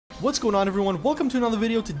What's going on, everyone? Welcome to another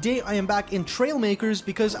video. Today I am back in Trailmakers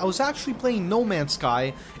because I was actually playing No Man's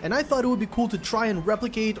Sky and I thought it would be cool to try and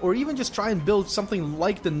replicate or even just try and build something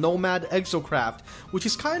like the Nomad exocraft, which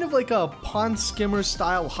is kind of like a pond skimmer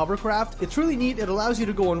style hovercraft. It's really neat. It allows you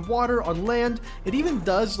to go on water, on land. It even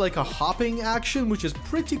does like a hopping action, which is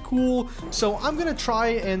pretty cool. So I'm gonna try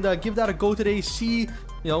and give that a go today, see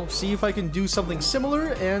if I can do something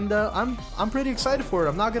similar, and I'm pretty excited for it,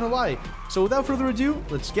 I'm not gonna lie. So without further ado,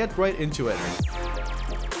 let's get right into it.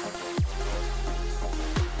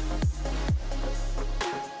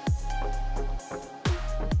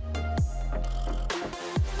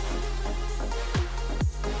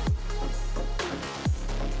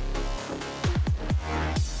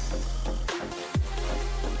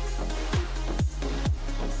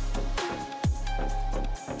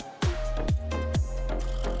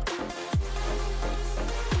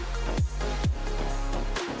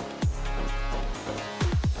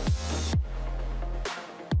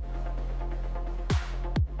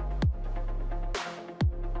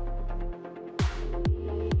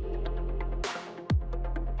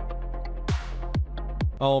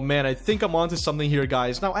 Oh man, I think I'm onto something here,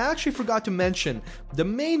 guys. Now, I actually forgot to mention, the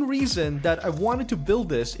main reason that I wanted to build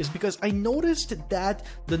this is because I noticed that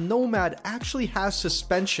the Nomad actually has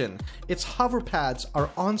suspension. Its hover pads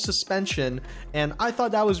are on suspension, and I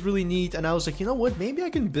thought that was really neat, and I was like, you know what, maybe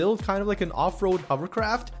I can build kind of like an off-road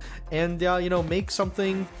hovercraft and, make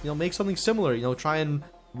something similar, try and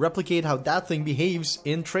replicate how that thing behaves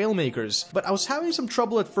in Trailmakers. But I was having some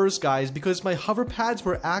trouble at first, guys, because my hover pads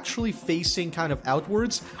were actually facing kind of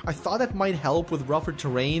outwards. I thought that might help with rougher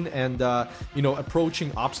terrain and,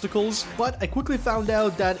 approaching obstacles. But I quickly found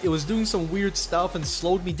out that it was doing some weird stuff and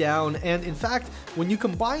slowed me down. And in fact, when you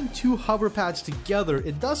combine two hover pads together,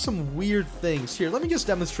 it does some weird things. Here, let me just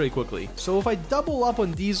demonstrate quickly. So if I double up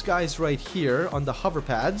on these guys right here on the hover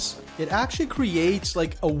pads, it actually creates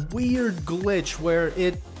like a weird glitch where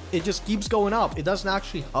it just keeps going up. It doesn't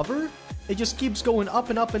actually hover. It just keeps going up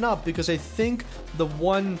and up and up because I think the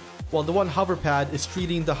one hover pad is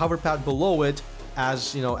treating the hover pad below it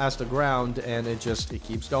as, as the ground, and it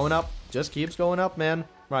keeps going up. Just keeps going up, man.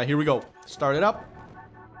 Right, here we go. Start it up.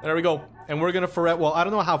 There we go. And we're gonna well, I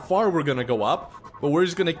don't know how far we're gonna go up, but we're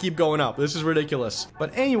just gonna keep going up. This is ridiculous.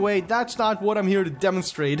 But anyway, that's not what I'm here to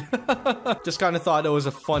demonstrate. Just kind of thought it was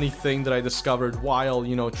a funny thing that I discovered while,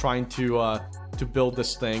 trying to build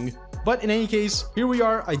this thing. But in any case, here we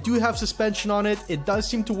are. I do have suspension on it. It does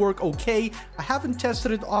seem to work okay. I haven't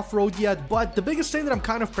tested it off-road yet, but the biggest thing that I'm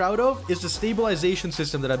kind of proud of is the stabilization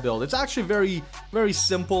system that I built. It's actually very, very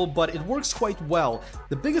simple, but it works quite well.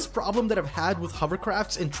 The biggest problem that I've had with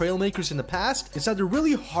hovercrafts and Trailmakers in the past is that they're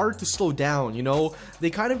really hard to slow down, They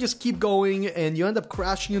kind of just keep going and you end up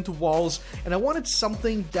crashing into walls, and I wanted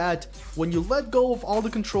something that when you let go of all the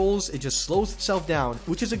controls, it just slows itself down,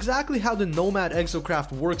 which is exactly how the Nomad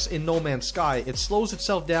exocraft works in No Man's Sky. It slows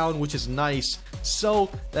itself down, which is nice. So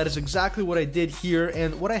that is exactly what I did here,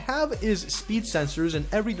 and what I have is speed sensors in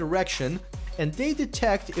every direction, and they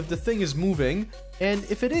detect if the thing is moving, and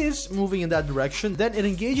if it is moving in that direction, then it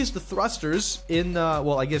engages the thrusters in,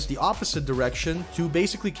 I guess the opposite direction to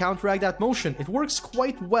basically counteract that motion. It works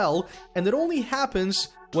quite well, and it only happens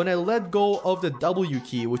when I let go of the W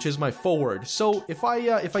key, which is my forward. So if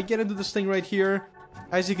I get into this thing right here,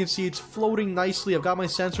 as you can see, it's floating nicely. I've got my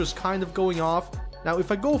sensors kind of going off. Now,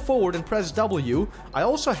 if I go forward and press W, I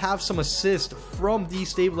also have some assist from the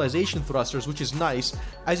stabilization thrusters, which is nice.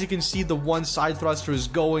 As you can see, the one side thruster is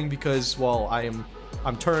going because, well,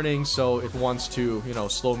 I'm turning, so it wants to,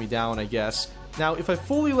 slow me down, I guess. Now, if I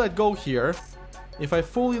fully let go here,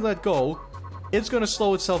 it's gonna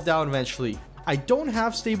slow itself down eventually. I don't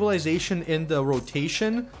have stabilization in the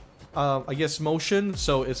rotation, I guess, motion,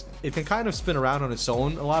 so it can kind of spin around on its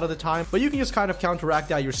own a lot of the time, but you can just kind of counteract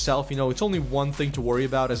that yourself. It's only one thing to worry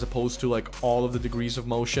about as opposed to like all of the degrees of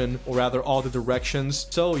motion, or rather all the directions.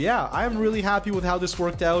 So yeah, I'm really happy with how this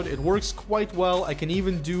worked out. It works quite well. I can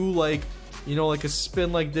even do like a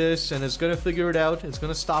spin like this, and it's gonna figure it out. It's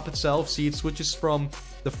gonna stop itself. See, it switches from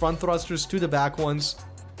the front thrusters to the back ones.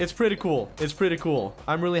 It's pretty cool. It's pretty cool.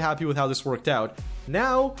 I'm really happy with how this worked out.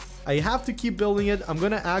 Now, I have to keep building it. I'm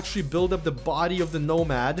gonna actually build up the body of the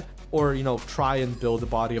Nomad, or, try and build the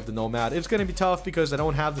body of the Nomad. It's gonna be tough because I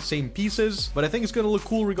don't have the same pieces, but I think it's gonna look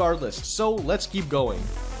cool regardless. So, let's keep going.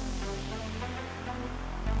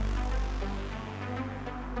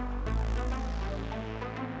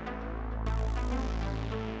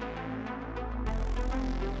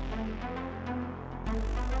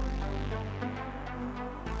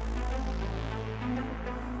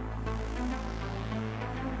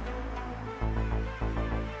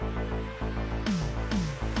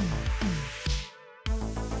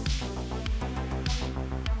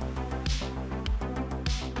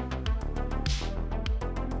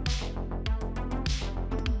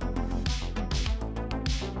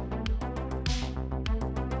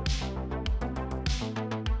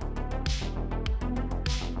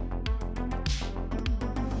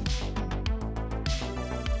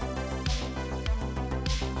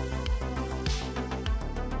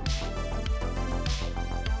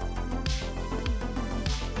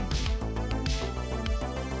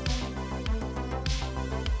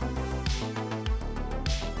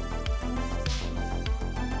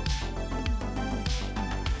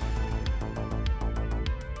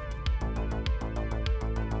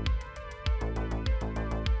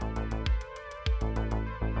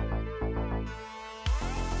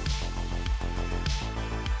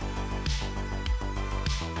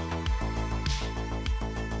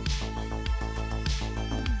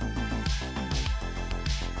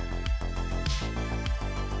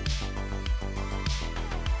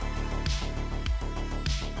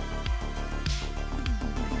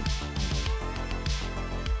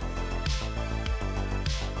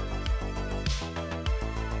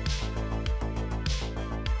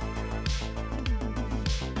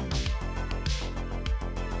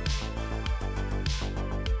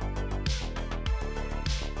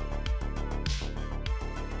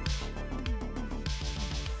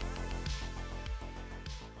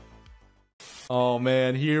 Oh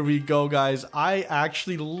man, here we go, guys. I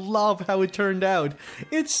actually love how it turned out.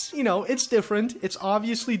 It's, you know, it's different. It's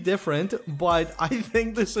obviously different, but I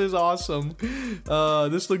think this is awesome.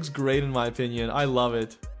 This looks great in my opinion. I love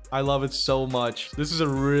it. I love it so much. This is a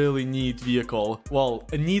really neat vehicle. Well,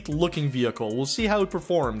 a neat looking vehicle. We'll see how it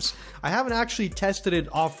performs. I haven't actually tested it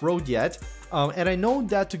off-road yet. And I know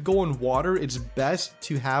that to go on water, it's best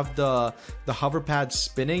to have the hover pads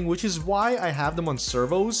spinning, which is why I have them on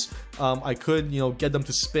servos. I could, you know, get them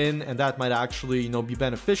to spin, and that might actually, you know, be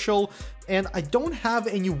beneficial. And I don't have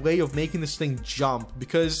any way of making this thing jump,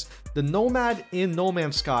 because the Nomad in No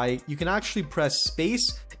Man's Sky, you can actually press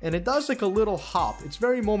space, and it does like a little hop. It's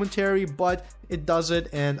very momentary, but it does it,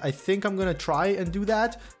 and I think I'm gonna try and do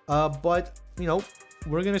that. But, you know,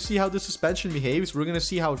 we're gonna see how the suspension behaves. We're gonna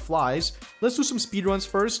see how it flies. Let's do some speed runs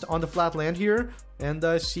first on the flat land here, and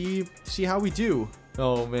see how we do.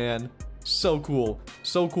 Oh man, so cool,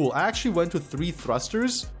 so cool. I actually went with 3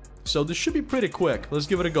 thrusters, so this should be pretty quick. Let's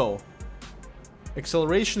give it a go.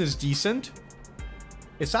 Acceleration is decent.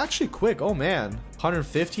 It's actually quick. Oh man,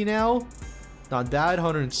 150 now. Not bad.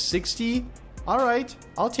 160. All right,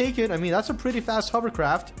 I'll take it. I mean, that's a pretty fast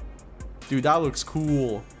hovercraft. Dude, that looks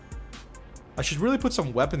cool. I should really put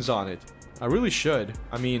some weapons on it. I really should.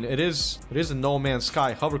 I mean, it is a No Man's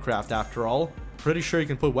Sky hovercraft after all. Pretty sure you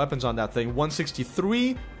can put weapons on that thing.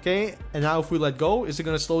 163. Okay, and now if we let go, is it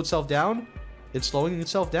going to slow itself down? It's slowing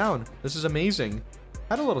itself down. This is amazing.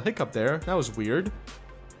 Had a little hiccup there. That was weird.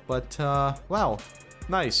 But, wow.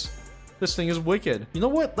 Nice. This thing is wicked. You know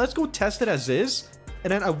what? Let's go test it as is.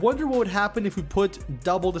 And then I wonder what would happen if we put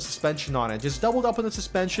double the suspension on it. Just doubled up on the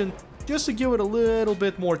suspension just to give it a little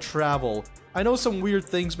bit more travel. I know some weird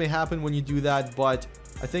things may happen when you do that, but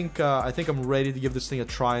I think I'm ready to give this thing a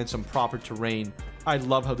try in some proper terrain. I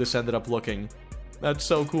love how this ended up looking. That's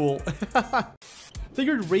so cool.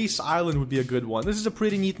 Figured Race Island would be a good one. This is a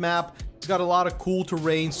pretty neat map. It's got a lot of cool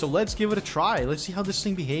terrain, so let's give it a try. Let's see how this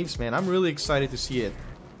thing behaves, man. I'm really excited to see it.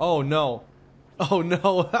 Oh no. Oh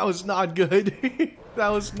no, that was not good. That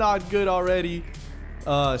was not good already.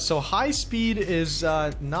 So high speed is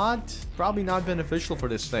probably not beneficial for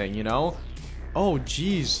this thing, you know? Oh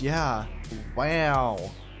geez, yeah.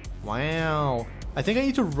 Wow. Wow. I think I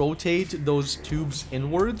need to rotate those tubes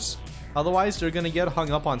inwards. Otherwise, they're gonna get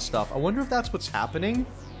hung up on stuff. I wonder if that's what's happening.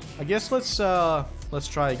 I guess let's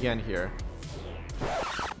try again here.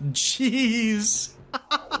 Jeez.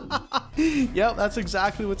 Yep, that's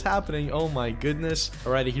exactly what's happening. Oh my goodness.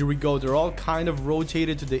 Alrighty, here we go. They're all kind of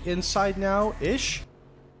rotated to the inside now-ish.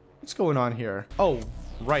 What's going on here? Oh,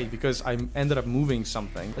 right, because I ended up moving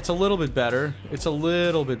something. It's a little bit better. It's a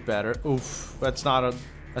little bit better. Oof, that's not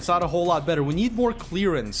a whole lot better. We need more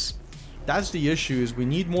clearance. That's the issue, is we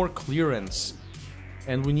need more clearance.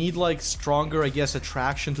 And we need, like, stronger, I guess,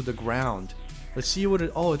 attraction to the ground. Let's see what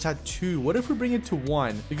it... Oh, it's at 2. What if we bring it to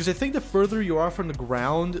 1? Because I think the further you are from the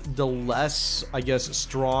ground, the less, I guess,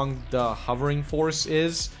 strong the hovering force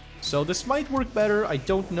is. So this might work better. I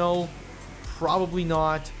don't know. Probably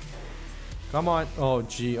not. Come on. Oh,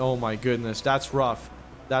 gee. Oh, my goodness. That's rough.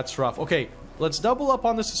 That's rough. Okay, let's double up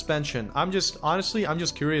on the suspension. Honestly, I'm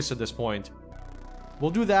just curious at this point.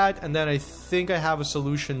 We'll do that, and then I think I have a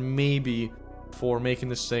solution, maybe, for making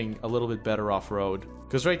this thing a little bit better off-road.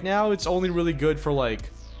 Because right now, it's only really good for, like,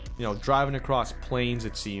 you know, driving across plains,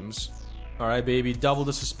 it seems. Alright, baby, double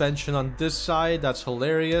the suspension on this side. That's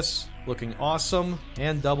hilarious. Looking awesome.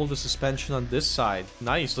 And double the suspension on this side.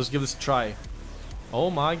 Nice, let's give this a try. Oh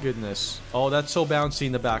my goodness. Oh, that's so bouncy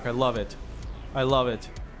in the back. I love it. I love it.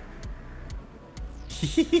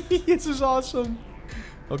 This is awesome.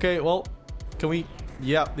 Okay, well, can we...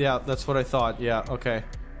 Yeah, that's what I thought. Yeah, okay.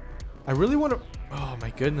 I really want to... Oh my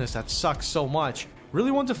goodness, that sucks so much. Really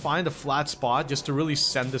want to find a flat spot just to really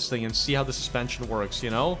send this thing and see how the suspension works, you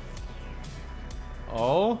know?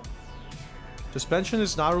 Oh. Suspension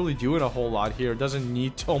is not really doing a whole lot here. It doesn't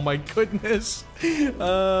need to... Oh my goodness.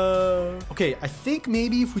 Okay, I think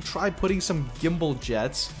maybe if we try putting some gimbal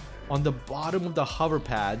jets on the bottom of the hover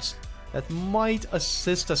pads, that might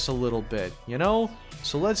assist us a little bit, you know?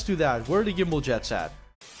 So let's do that. Where are the gimbal jets at?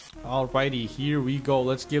 Alrighty, here we go.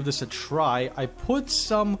 Let's give this a try. I put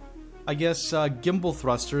some, I guess, gimbal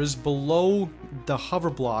thrusters below the hover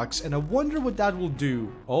blocks, and I wonder what that will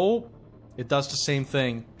do. Oh, it does the same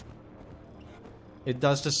thing. It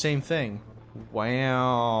does the same thing.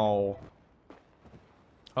 Wow.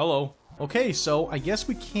 Hello. Okay, so I guess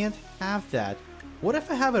we can't have that. What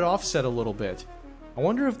if I have it offset a little bit? I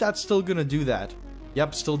wonder if that's still gonna do that.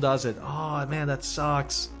 Yep, still does it. Oh, man, that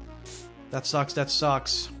sucks. That sucks, that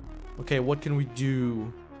sucks. Okay, what can we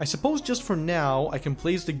do? I suppose just for now, I can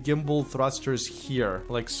place the gimbal thrusters here,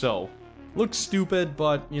 like so. Looks stupid,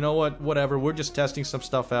 but you know what? Whatever. We're just testing some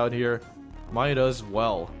stuff out here. Might as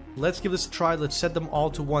well. Let's give this a try. Let's set them all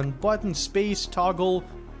to one button. Space, toggle.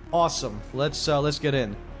 Awesome. Let's get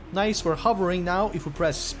in. Nice. We're hovering now. If we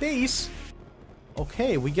press space,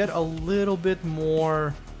 okay, we get a little bit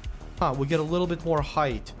more. We get a little bit more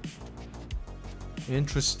height.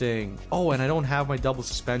 Interesting. Oh, and I don't have my double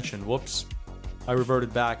suspension. Whoops. I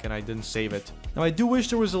reverted back and I didn't save it. Now, I do wish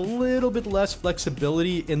there was a little bit less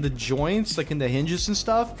flexibility in the joints, like in the hinges and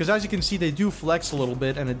stuff. Because as you can see, they do flex a little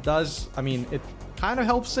bit, and it does, I mean, it kind of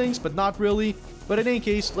helps things, but not really. But in any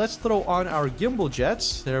case, let's throw on our gimbal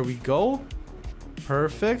jets. There we go.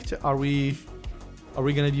 Perfect. Are we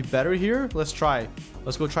gonna be better here? Let's try.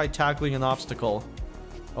 Let's go try tackling an obstacle.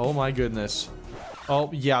 Oh my goodness. Oh,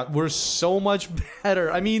 yeah, we're so much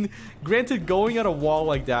better. I mean, granted, going at a wall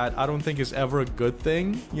like that, I don't think is ever a good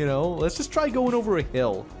thing, you know? Let's just try going over a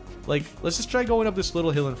hill. Like, let's just try going up this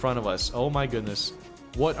little hill in front of us. Oh my goodness.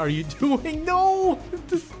 What are you doing? No!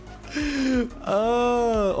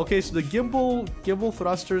 Okay, so the gimbal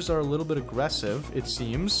thrusters are a little bit aggressive, it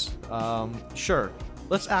seems. Sure.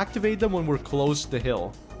 Let's activate them when we're close to the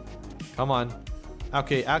hill. Come on.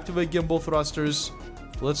 Okay, activate gimbal thrusters.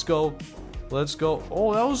 Let's go. Let's go.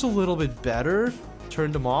 Oh, that was a little bit better.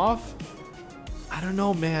 Turned them off. I don't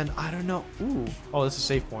know, man. I don't know. Ooh. Oh, that's a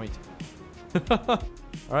save point.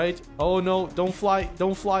 Alright. Oh, no. Don't fly.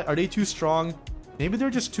 Don't fly. Are they too strong? Maybe they're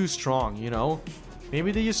just too strong, you know?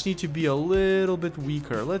 Maybe they just need to be a little bit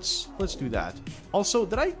weaker. Let's do that. Also,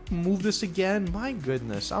 did I move this again? My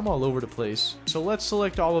goodness. I'm all over the place. So let's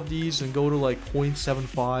select all of these and go to like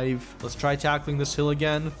 0.75. Let's try tackling this hill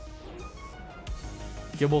again.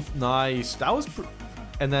 Gimbal, nice. That was,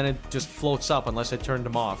 and then it just floats up unless I turned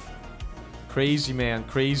them off. Crazy, man,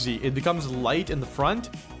 crazy. It becomes light in the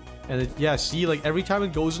front, and yeah, see, like every time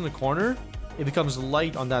it goes in the corner, it becomes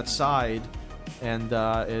light on that side, and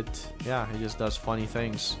it just does funny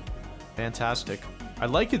things. Fantastic. I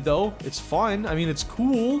like it though. It's fun. I mean, it's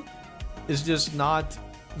cool. It's just not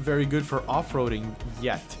very good for off-roading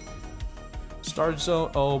yet. Start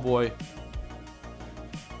zone. Oh boy.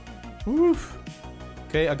 Oof.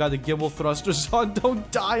 Okay, I got the gimbal thrusters on.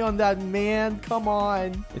 Don't die on that, man. Come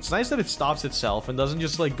on. It's nice that it stops itself and doesn't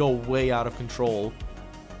just, like, go way out of control.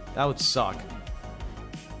 That would suck.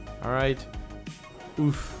 Alright.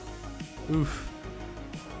 Oof. Oof.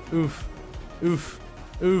 Oof. Oof.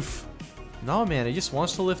 Oof. No, man, it just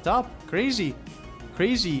wants to lift up. Crazy.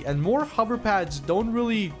 Crazy. And more hover pads don't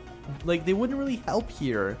really... like, they wouldn't really help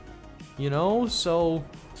here. You know? So...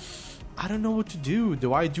 I don't know what to do.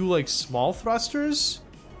 Do I do like small thrusters?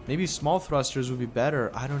 Maybe small thrusters would be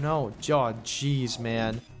better. I don't know. Oh, jeez,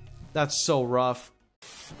 man. That's so rough.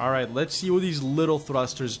 Alright, let's see what these little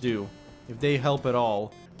thrusters do. If they help at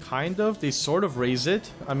all. Kind of. They sort of raise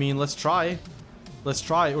it. I mean, let's try. Let's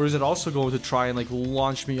try. Or is it also going to try and like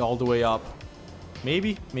launch me all the way up?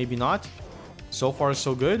 Maybe. Maybe not. So far,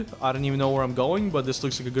 so good. I don't even know where I'm going, but this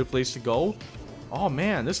looks like a good place to go. Oh,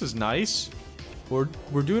 man. This is nice. We're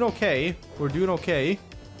doing okay. We're doing okay.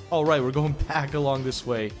 All right, we're going back along this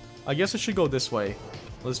way. I guess I should go this way.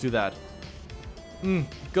 Let's do that.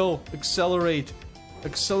 Go. Accelerate.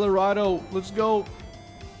 Accelerado. Let's go.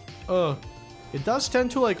 It does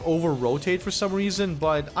tend to like over-rotate for some reason,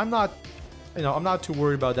 but I'm not, you know, I'm not too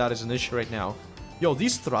worried about that as an issue right now. Yo,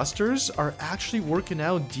 these thrusters are actually working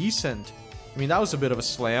out decent. I mean, that was a bit of a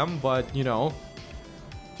slam, but, you know.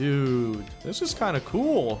 Dude, this is kind of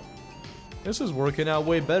cool. This is working out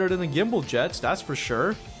way better than the gimbal jets, that's for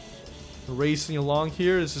sure. Racing along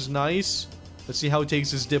here, this is nice. Let's see how it takes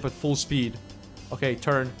this dip at full speed. Okay,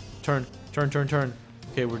 turn, turn, turn, turn, turn.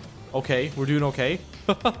 Okay, we're doing okay.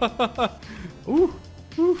 Ooh,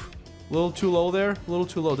 ooh. A little too low there, a little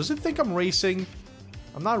too low. Does it think I'm racing?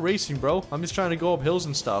 I'm not racing, bro. I'm just trying to go up hills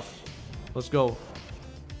and stuff. Let's go.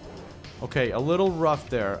 Okay, a little rough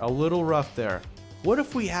there, a little rough there. What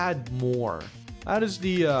if we had more? That is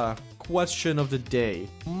the, question of the day.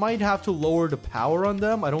 Might have to lower the power on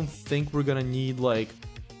them. I don't think we're gonna need like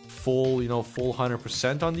full, you know, full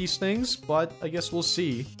 100% on these things, but I guess we'll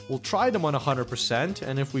see. We'll try them on 100%,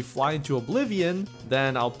 and if we fly into oblivion,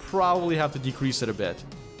 then I'll probably have to decrease it a bit.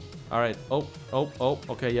 Alright. Oh,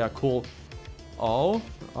 okay, yeah, cool. Oh,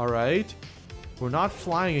 alright. We're not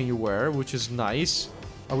flying anywhere, which is nice.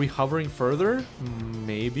 Are we hovering further?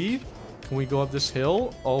 Maybe. Can we go up this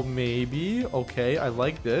hill? Oh, maybe. Okay, I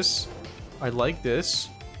like this. I like this.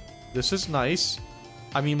 This is nice.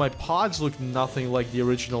 I mean, my pods look nothing like the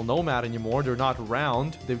original Nomad anymore. They're not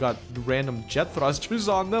round. They've got random jet thrusters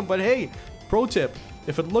on them. But hey, pro tip.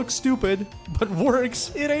 If it looks stupid, but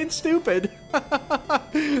works, it ain't stupid.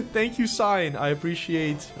 Thank you, Sign. I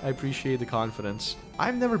appreciate the confidence.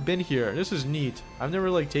 I've never been here. This is neat. I've never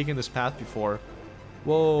like taken this path before.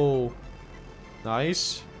 Whoa.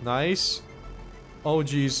 Nice. Nice. Oh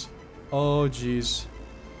geez. Oh geez.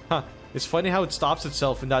 Huh. It's funny how it stops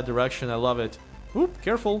itself in that direction. I love it. Oop,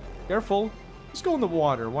 careful. Careful. Let's go in the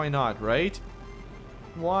water. Why not, right?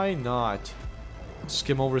 Why not?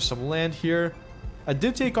 Skim over some land here. I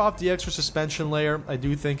did take off the extra suspension layer. I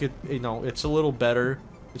do think it, you know, it's a little better.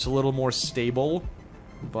 It's a little more stable.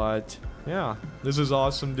 But, yeah. This is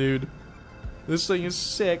awesome, dude. This thing is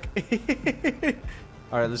sick.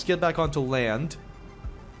 Alright, let's get back onto land.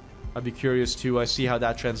 I'd be curious to see how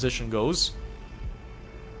that transition goes.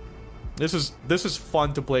 This is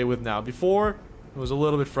fun to play with now. Before, it was a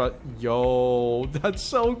little bit Yo, that's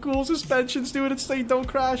so cool. Suspensions, dude. It's saying don't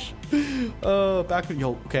crash. Yo,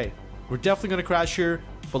 okay. We're definitely gonna crash here,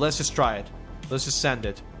 but let's just try it. Let's just send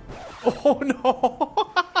it. Oh no!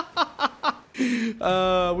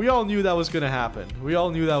 We all knew that was gonna happen. We all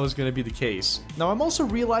knew that was gonna be the case. Now, I'm also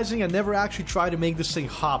realizing I never actually tried to make this thing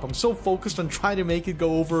hop. I'm so focused on trying to make it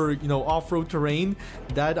go over, you know, off-road terrain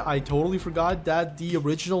that I totally forgot that the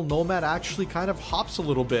original Nomad actually kind of hops a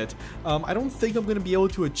little bit. I don't think I'm gonna be able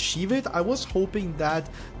to achieve it. I was hoping that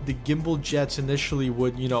the gimbal jets initially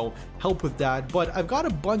would, you know, help with that, but I've got a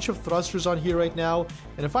bunch of thrusters on here right now,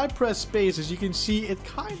 and if I press space, as you can see, it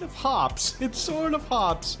kind of hops. It sort of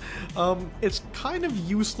hops. It's kind of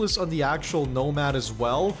useless on the actual Nomad as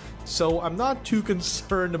well, so I'm not too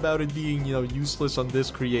concerned about it being, you know, useless on this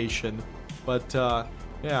creation. But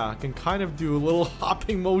yeah, I can kind of do a little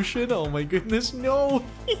hopping motion. Oh my goodness, no!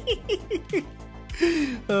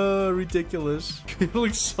 Ridiculous. It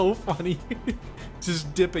looks so funny.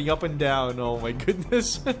 Just dipping up and down. Oh my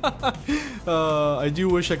goodness. I do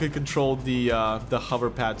wish I could control the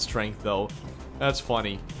hover pad strength though. That's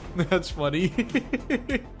funny. That's funny.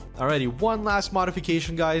 Alrighty, one last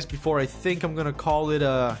modification, guys, before I think I'm gonna call it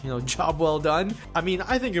a, you know, job well done. I mean,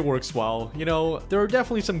 I think it works well. You know, there are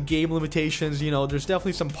definitely some game limitations, you know, there's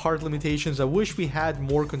definitely some part limitations. I wish we had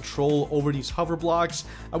more control over these hover blocks.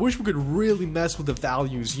 I wish we could really mess with the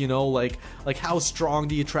values, you know, like how strong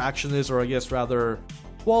the attraction is, or I guess rather...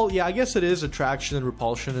 Well, yeah, I guess it is attraction and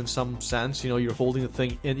repulsion in some sense. You know, you're holding the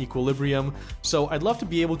thing in equilibrium. So I'd love to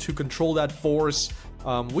be able to control that force.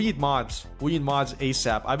 We need mods. We need mods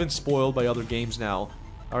ASAP. I've been spoiled by other games now.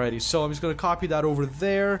 Alrighty, so I'm just going to copy that over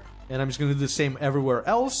there. And I'm just going to do the same everywhere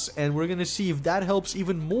else. And we're going to see if that helps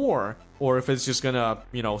even more. Or if it's just going to,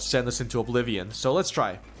 you know, send us into oblivion. So let's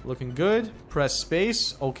try. Looking good. Press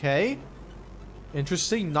space. Okay.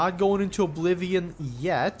 Interesting. Not going into oblivion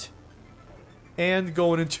yet. And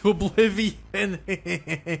going into oblivion.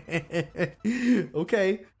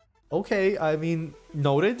 Okay. Okay, I mean,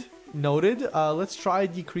 noted. Noted. Let's try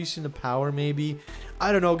decreasing the power, maybe.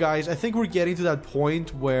 I don't know, guys. I think we're getting to that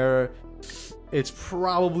point where it's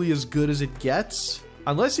probably as good as it gets.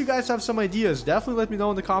 Unless you guys have some ideas, definitely let me know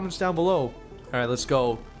in the comments down below. Alright, let's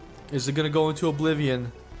go. Is it gonna go into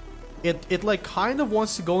oblivion? It like kind of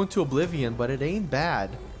wants to go into oblivion, but it ain't bad.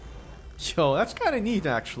 Yo, that's kind of neat,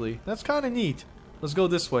 actually. That's kind of neat. Let's go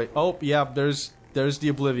this way. Oh, yeah, there's the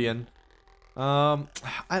oblivion.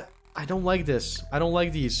 I don't like this. I don't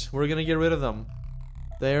like these. We're gonna get rid of them.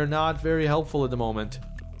 They're not very helpful at the moment.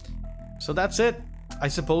 So that's it. I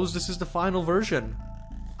suppose this is the final version.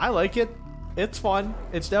 I like it. It's fun.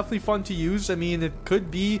 It's definitely fun to use. I mean, it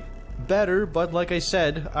could be better, but like I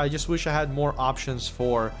said, I just wish I had more options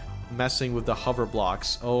for messing with the hover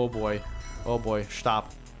blocks. Oh boy. Oh boy.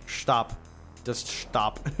 Stop. Stop. Just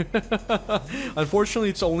stop. Unfortunately,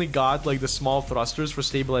 it's only got like the small thrusters for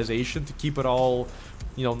stabilization to keep it all,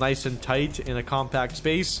 you know, nice and tight in a compact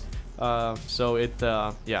space. So it,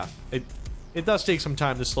 yeah, it does take some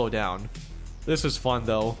time to slow down. This is fun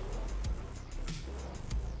though.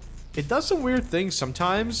 It does some weird things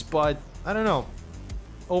sometimes, but I don't know.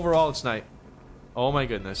 Overall, it's nice. Oh my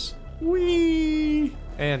goodness. Whee!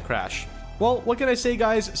 And crash. Well, what can I say,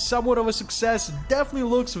 guys? Somewhat of a success. Definitely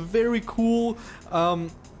looks very cool.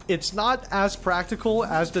 It's not as practical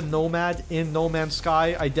as the Nomad in No Man's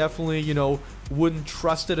Sky. I definitely, you know, wouldn't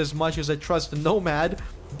trust it as much as I trust the Nomad.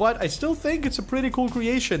 But I still think it's a pretty cool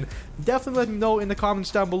creation. Definitely let me know in the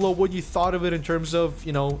comments down below what you thought of it in terms of,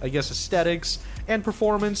 you know, I guess aesthetics and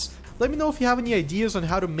performance. Let me know if you have any ideas on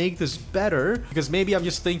how to make this better, because maybe I'm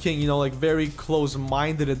just thinking, you know, like very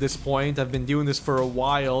close-minded at this point. I've been doing this for a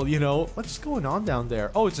while, you know. What's going on down there?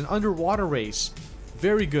 Oh, it's an underwater race.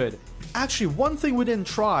 Very good. Actually, one thing we didn't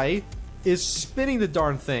try is spinning the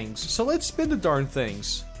darn things. So let's spin the darn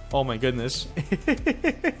things. Oh my goodness.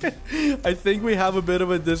 I think we have a bit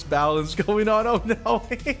of a disbalance going on. Oh no.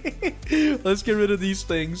 Let's get rid of these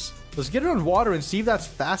things. Let's get it on water and see if that's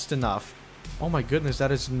fast enough. Oh my goodness,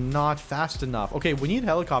 that is not fast enough. Okay, we need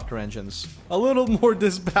helicopter engines. A little more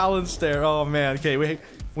disbalance there. Oh man, okay, we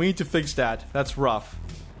need to fix that. That's rough.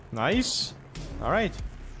 Nice. All right,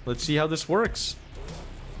 let's see how this works.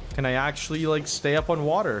 Can I actually, like, stay up on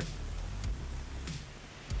water?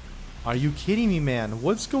 Are you kidding me, man?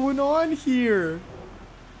 What's going on here?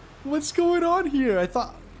 What's going on here? I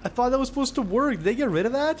thought that was supposed to work. Did they get rid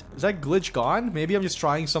of that? Is that glitch gone? Maybe I'm just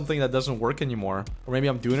trying something that doesn't work anymore. Or maybe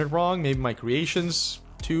I'm doing it wrong. Maybe my creation's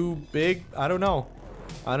too big. I don't know.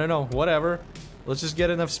 I don't know. Whatever. Let's just get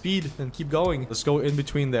enough speed and keep going. Let's go in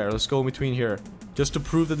between there. Let's go in between here. Just to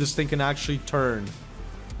prove that this thing can actually turn.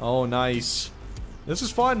 Oh, nice. This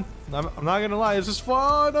is fun. I'm not gonna lie. This is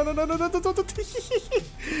fun. No, no, no, no, no, no, no.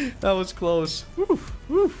 That was close. Woof,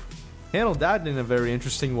 woof. Handled that in a very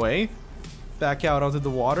interesting way. Back out onto the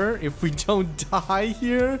water. If we don't die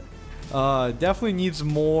here, definitely needs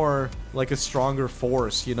more, like, a stronger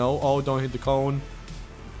force, you know? Oh, don't hit the cone.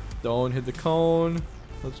 Don't hit the cone.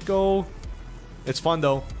 Let's go. It's fun,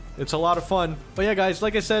 though. It's a lot of fun. But yeah, guys,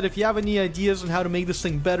 like I said, if you have any ideas on how to make this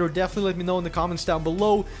thing better, definitely let me know in the comments down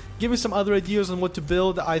below. Give me some other ideas on what to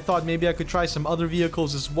build. I thought maybe I could try some other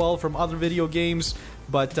vehicles as well from other video games.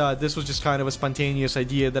 But this was just kind of a spontaneous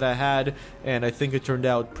idea that I had, and I think it turned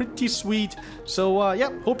out pretty sweet. So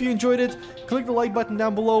yeah, hope you enjoyed it. Click the like button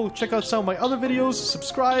down below. Check out some of my other videos.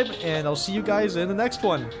 Subscribe, and I'll see you guys in the next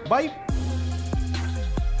one. Bye!